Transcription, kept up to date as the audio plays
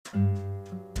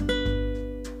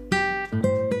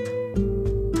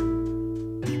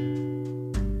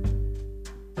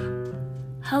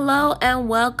Hello and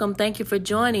welcome. Thank you for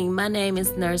joining. My name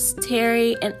is Nurse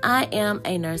Terry and I am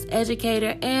a nurse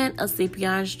educator and a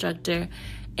CPR instructor.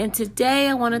 And today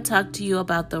I want to talk to you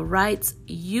about the rights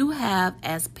you have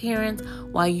as parents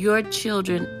while your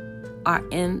children are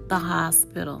in the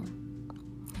hospital.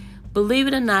 Believe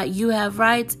it or not, you have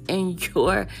rights and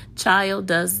your child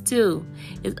does too.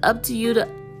 It's up to you to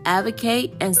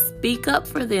advocate and speak up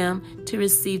for them to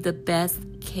receive the best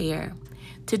care.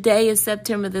 Today is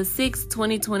September the 6th,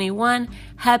 2021.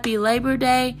 Happy Labor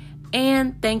Day,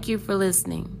 and thank you for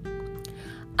listening.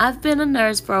 I've been a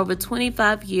nurse for over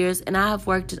 25 years, and I have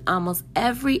worked in almost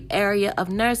every area of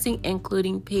nursing,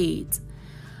 including peds.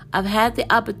 I've had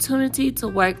the opportunity to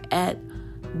work at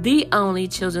the only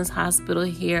children's hospital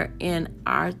here in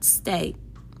our state.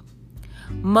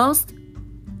 Most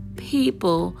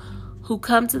people who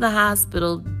come to the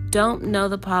hospital don't know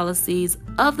the policies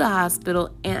of the hospital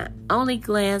and only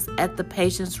glance at the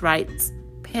patient's rights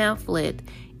pamphlet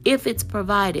if it's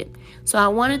provided. So I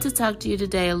wanted to talk to you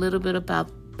today a little bit about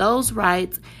those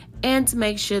rights and to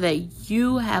make sure that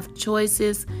you have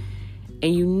choices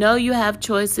and you know you have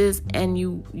choices and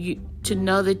you to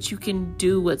know that you can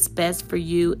do what's best for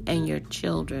you and your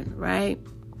children, right?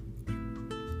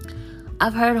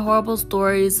 I've heard horrible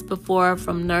stories before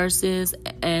from nurses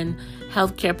and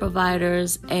healthcare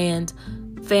providers and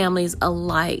families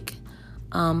alike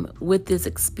with this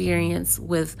experience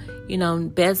with,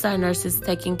 bedside nurses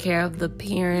taking care of the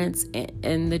parents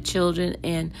and the children,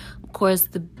 and of course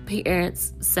the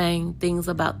parents saying things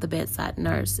about the bedside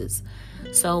nurses.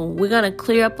 So we're going to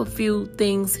clear up a few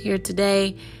things here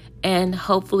today, and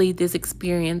hopefully this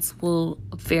experience will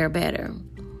fare better.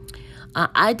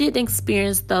 I didn't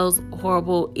experience those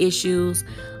horrible issues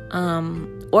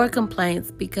or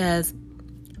complaints because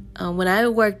when I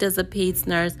worked as a peds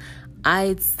nurse,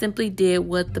 I simply did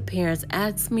what the parents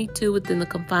asked me to within the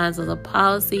confines of the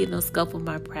policy and the scope of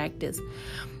my practice.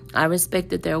 I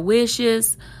respected their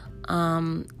wishes. They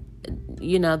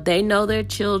know their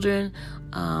children.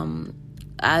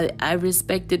 I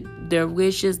respected their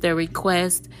wishes, their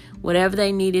requests, whatever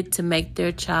they needed to make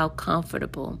their child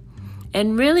comfortable.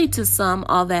 And really, to sum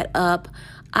all that up,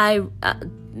 I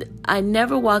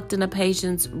never walked in a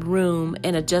patient's room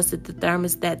and adjusted the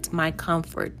thermostat to my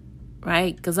comfort,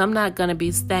 right? Because I'm not going to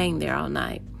be staying there all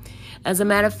night. As a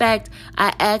matter of fact,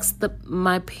 I asked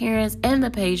my parents and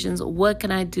the patients, what can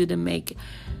I do to make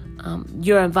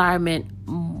your environment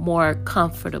more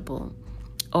comfortable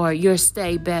or your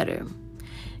stay better?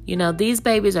 These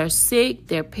babies are sick,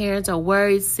 their parents are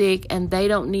worried sick, and they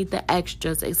don't need the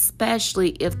extras, especially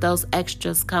if those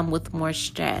extras come with more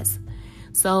stress.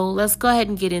 So let's go ahead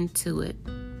and get into it.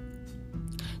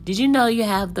 Did you know you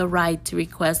have the right to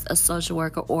request a social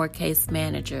worker or a case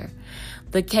manager?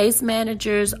 The case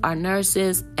managers are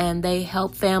nurses, and they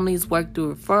help families work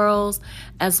through referrals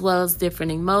as well as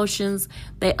different emotions.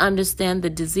 They understand the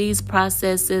disease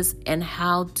processes and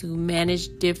how to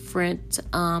manage different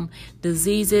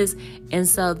diseases. And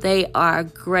so they are a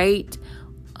great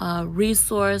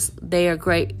resource. They are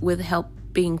great with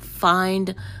helping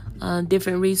find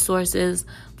different resources,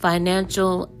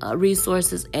 financial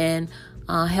resources, and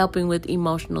helping with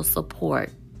emotional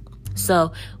support.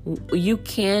 So you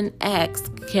can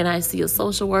ask, can I see a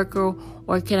social worker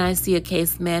or can I see a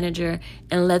case manager,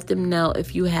 and let them know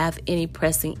if you have any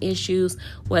pressing issues,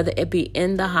 whether it be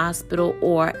in the hospital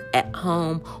or at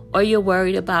home, or you're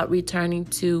worried about returning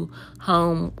to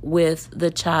home with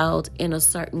the child in a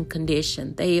certain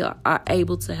condition. They are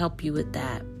able to help you with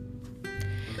that.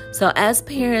 So as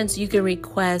parents, you can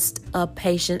request a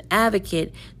patient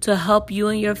advocate to help you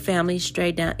and your family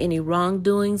straighten out any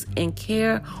wrongdoings in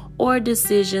care or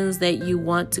decisions that you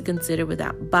want to consider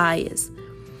without bias.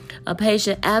 A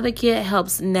patient advocate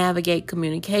helps navigate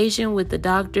communication with the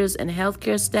doctors and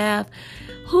healthcare staff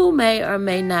who may or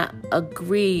may not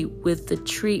agree with the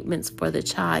treatments for the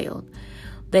child.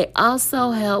 They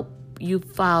also help you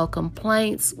file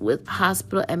complaints with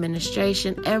hospital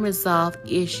administration and resolve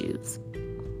issues.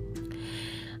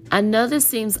 I know this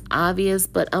seems obvious,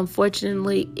 but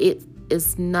unfortunately it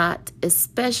is not,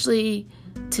 especially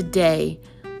today.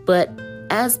 But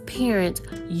as parents,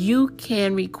 you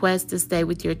can request to stay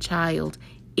with your child,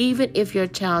 even if your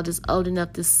child is old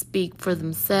enough to speak for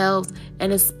themselves,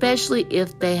 and especially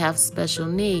if they have special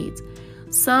needs.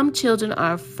 Some children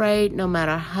are afraid, no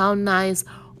matter how nice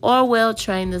or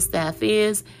well-trained the staff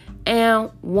is, and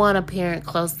want a parent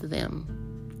close to them.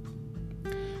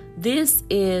 This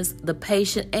is the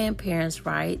patient and parents'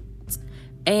 rights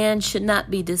and should not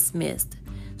be dismissed.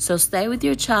 So stay with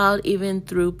your child even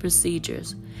through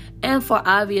procedures. And for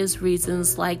obvious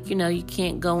reasons, like, you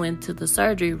can't go into the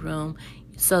surgery room,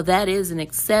 So that is an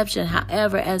exception.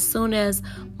 However, as soon as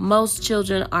most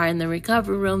children are in the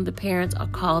recovery room, the parents are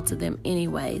called to them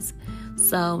anyways.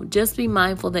 So just be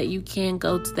mindful that you can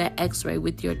go to that x-ray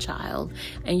with your child,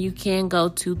 and you can go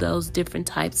to those different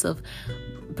types of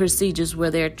procedures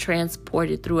where they're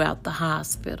transported throughout the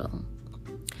hospital.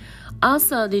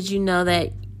 Also, did you know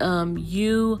that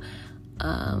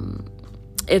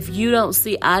if you don't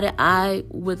see eye to eye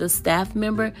with a staff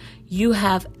member, you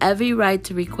have every right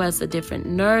to request a different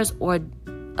nurse or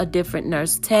a different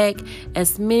nurse tech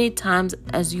as many times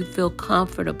as you feel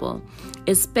comfortable,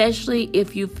 especially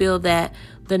if you feel that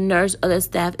the nurse or the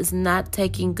staff is not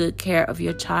taking good care of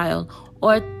your child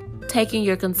or taking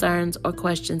your concerns or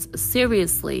questions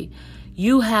seriously.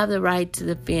 You have the right to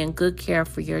defend good care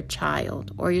for your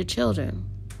child or your children.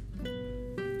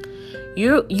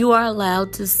 You are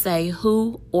allowed to say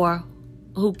who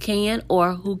can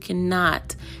or who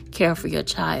cannot care for your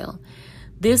child.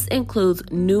 This includes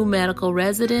new medical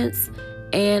residents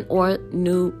and or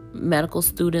new medical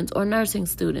students or nursing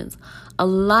students. A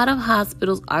lot of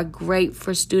hospitals are great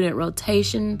for student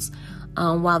rotations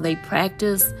while they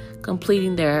practice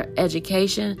completing their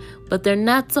education, but they're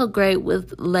not so great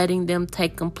with letting them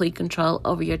take complete control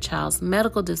over your child's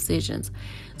medical decisions.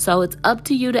 So it's up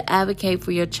to you to advocate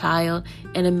for your child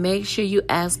and to make sure you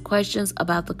ask questions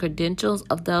about the credentials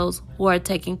of those who are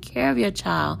taking care of your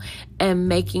child and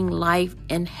making life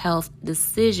and health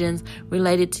decisions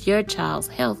related to your child's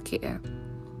health care.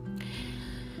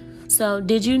 So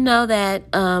did you know that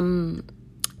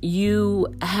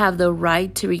you have the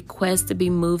right to request to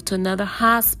be moved to another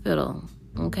hospital?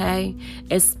 Okay?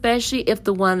 Especially if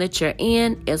the one that you're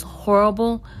in is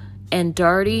horrible and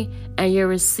dirty and you're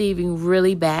receiving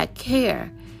really bad care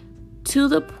to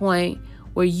the point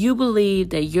where you believe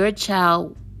that your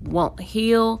child won't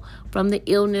heal from the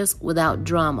illness without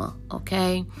drama.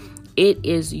 Okay? It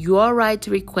is your right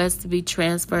to request to be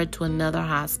transferred to another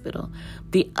hospital.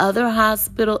 The other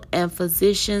hospital and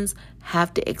physicians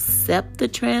have to accept the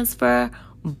transfer,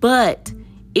 but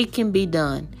it can be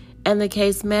done. And the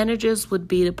case managers would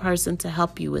be the person to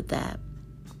help you with that.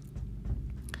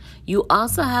 You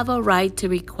also have a right to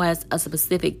request a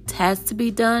specific test to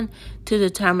be done to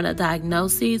determine a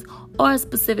diagnosis or a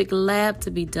specific lab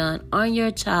to be done on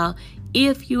your child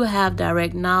if you have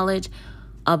direct knowledge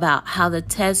about how the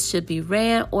test should be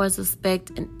ran or suspect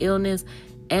an illness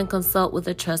and consult with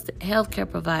a trusted healthcare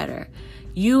provider.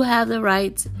 You have the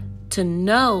right to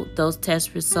know those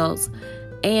test results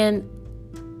and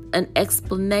an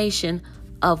explanation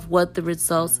of what the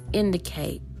results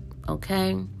indicate.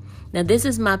 Okay? Now, this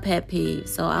is my pet peeve,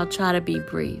 so I'll try to be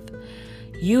brief.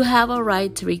 You have a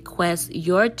right to request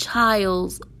your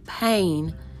child's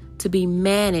pain to be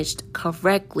managed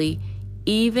correctly,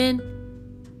 even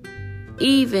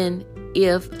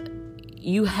if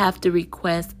you have to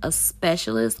request a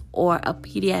specialist or a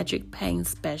pediatric pain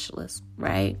specialist,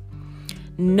 right?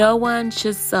 No one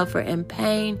should suffer in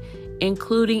pain,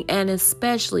 including and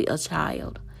especially a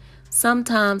child.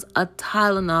 Sometimes a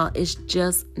Tylenol is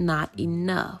just not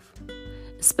enough,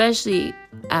 especially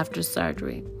after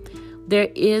surgery. There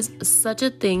is such a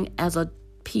thing as a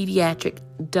pediatric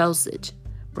dosage,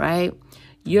 right?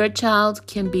 Your child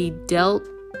can be dealt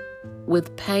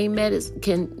with pain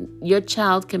medicine. Your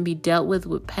child can be dealt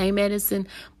with pain medicine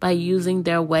by using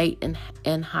their weight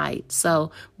and height.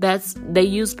 So they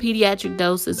use pediatric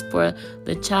doses for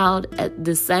the child at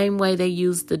the same way they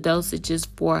use the dosages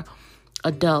for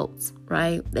adults,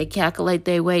 right? They calculate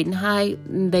their weight and height,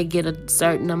 and they get a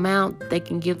certain amount they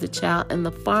can give the child, and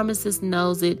the pharmacist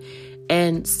knows it,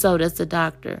 and so does the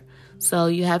doctor. So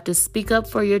you have to speak up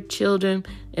for your children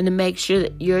and to make sure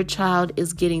that your child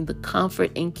is getting the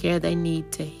comfort and care they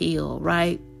need to heal,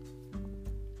 right?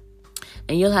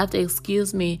 And you'll have to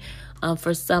excuse me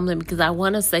for something because I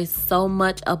want to say so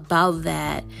much about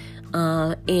that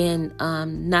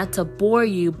and not to bore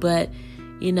you, but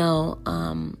you know,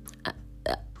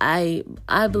 I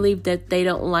believe that they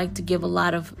don't like to give a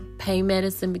lot of pain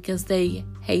medicine because they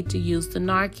hate to use the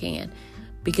Narcan,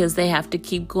 because they have to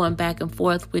keep going back and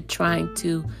forth with trying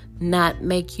to not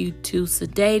make you too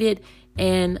sedated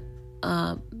and,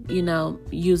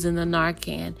 using the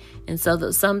Narcan. And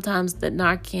so sometimes the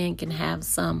Narcan can have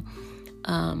some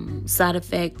side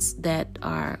effects that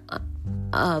are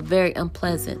very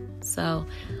unpleasant. So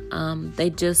they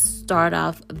just start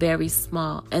off very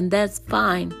small. And that's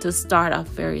fine to start off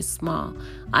very small.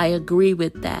 I agree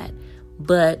with that.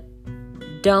 But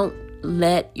don't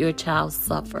let your child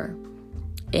suffer.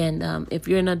 And if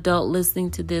you're an adult listening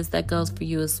to this, that goes for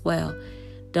you as well.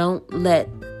 Don't let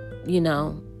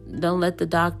the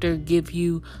doctor give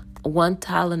you one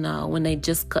Tylenol when they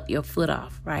just cut your foot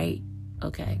off, right?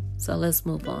 Okay, so let's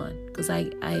move on because I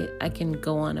can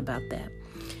go on about that.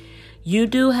 You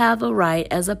do have a right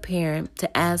as a parent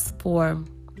to ask the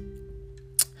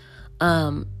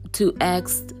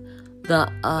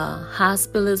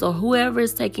hospitalist or whoever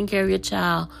is taking care of your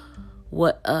child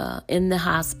in the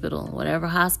hospital, whatever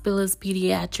hospitalist,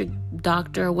 pediatric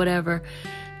doctor or whatever.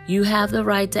 You have the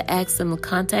right to ask them to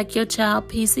contact your child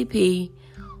PCP,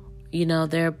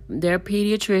 their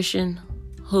pediatrician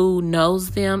who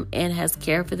knows them and has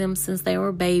cared for them since they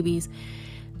were babies,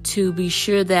 to be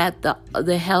sure that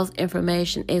the health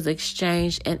information is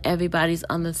exchanged and everybody's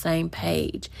on the same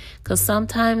page. Because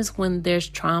sometimes when there's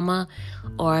trauma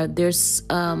or there's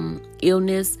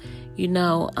illness,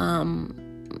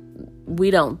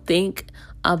 we don't think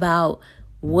about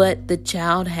what the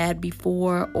child had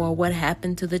before or what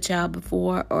happened to the child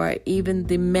before or even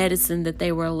the medicine that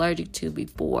they were allergic to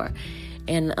before.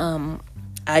 And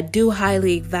I do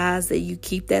highly advise that you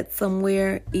keep that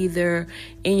somewhere, either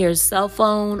in your cell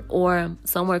phone or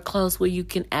somewhere close where you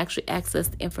can actually access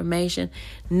the information.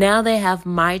 Now they have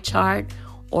MyChart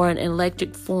or an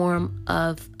electric form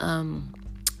of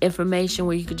information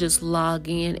where you could just log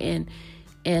in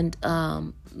and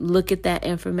look at that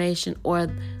information, or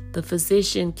the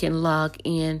physician can log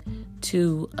in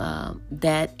to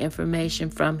that information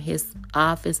from his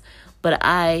office. But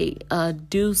I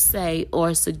do say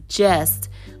or suggest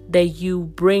that you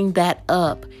bring that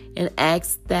up and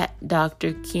ask that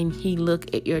doctor, can he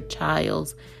look at your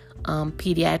child's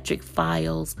pediatric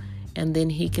files? And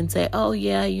then he can say, oh,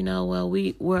 yeah,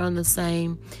 we're on the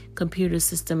same computer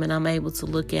system and I'm able to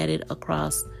look at it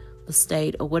across the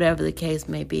state or whatever the case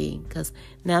may be. Because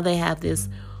now they have this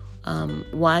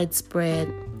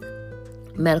widespread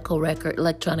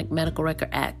electronic medical record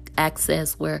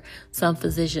access where some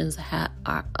physicians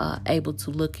are able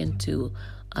to look into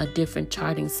different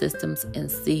charting systems and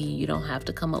see. You don't have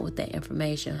to come up with that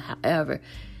information. However,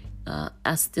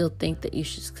 I still think that you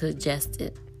should suggest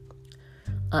it,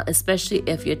 especially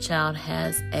if your child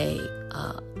has a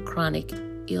chronic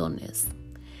illness.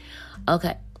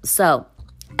 Okay, so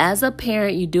as a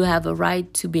parent, you do have a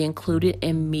right to be included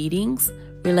in meetings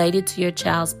related to your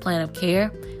child's plan of care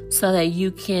so that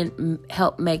you can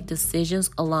help make decisions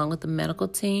along with the medical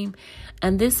team.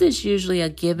 And this is usually a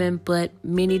given, but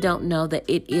many don't know that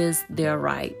it is their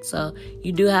right. So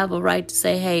you do have a right to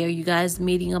say, hey, are you guys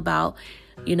meeting about,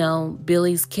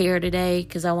 Billy's care today?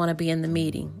 Because I want to be in the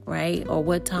meeting, right? Or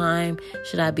what time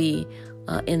should I be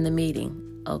in the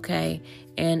meeting? Okay.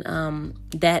 And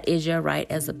that is your right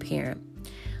as a parent.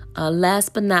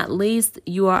 Last but not least,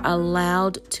 you are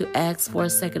allowed to ask for a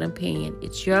second opinion.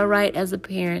 It's your right as a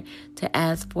parent to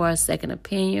ask for a second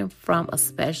opinion from a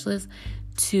specialist,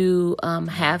 to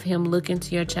have him look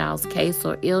into your child's case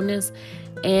or illness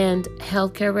and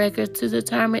healthcare records to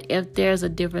determine if there's a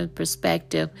different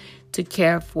perspective to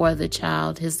care for the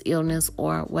child, his illness,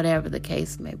 or whatever the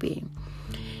case may be.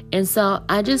 And so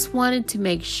I just wanted to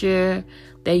make sure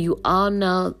that you all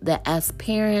know that as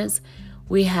parents,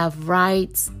 we have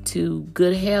rights to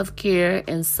good health care,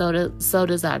 and so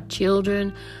does our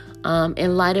children.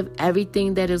 In light of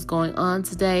everything that is going on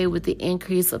today with the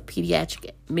increase of pediatric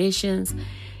admissions,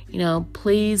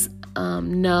 please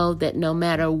know that no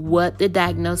matter what the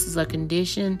diagnosis or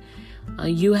condition,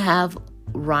 you have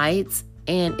rights,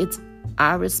 and it's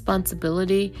our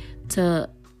responsibility to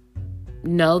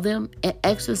know them and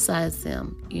exercise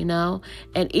them,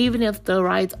 And even if the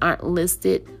rights aren't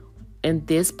listed in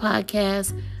this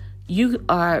podcast,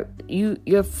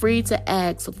 you're free to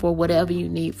ask for whatever you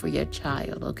need for your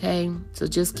child, okay? So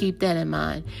just keep that in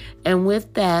mind. And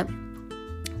with that,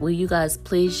 will you guys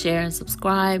please share and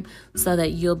subscribe so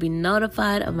that you'll be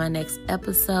notified of my next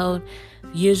episode.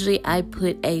 Usually I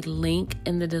put a link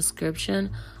in the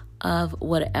description of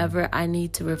whatever I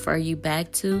need to refer you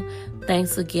back to.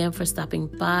 Thanks again for stopping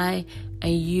by,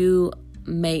 and you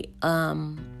may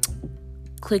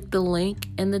click the link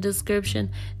in the description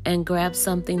and grab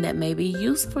something that may be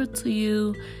useful to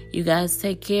you. You guys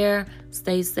take care,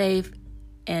 stay safe,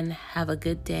 and have a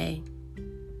good day.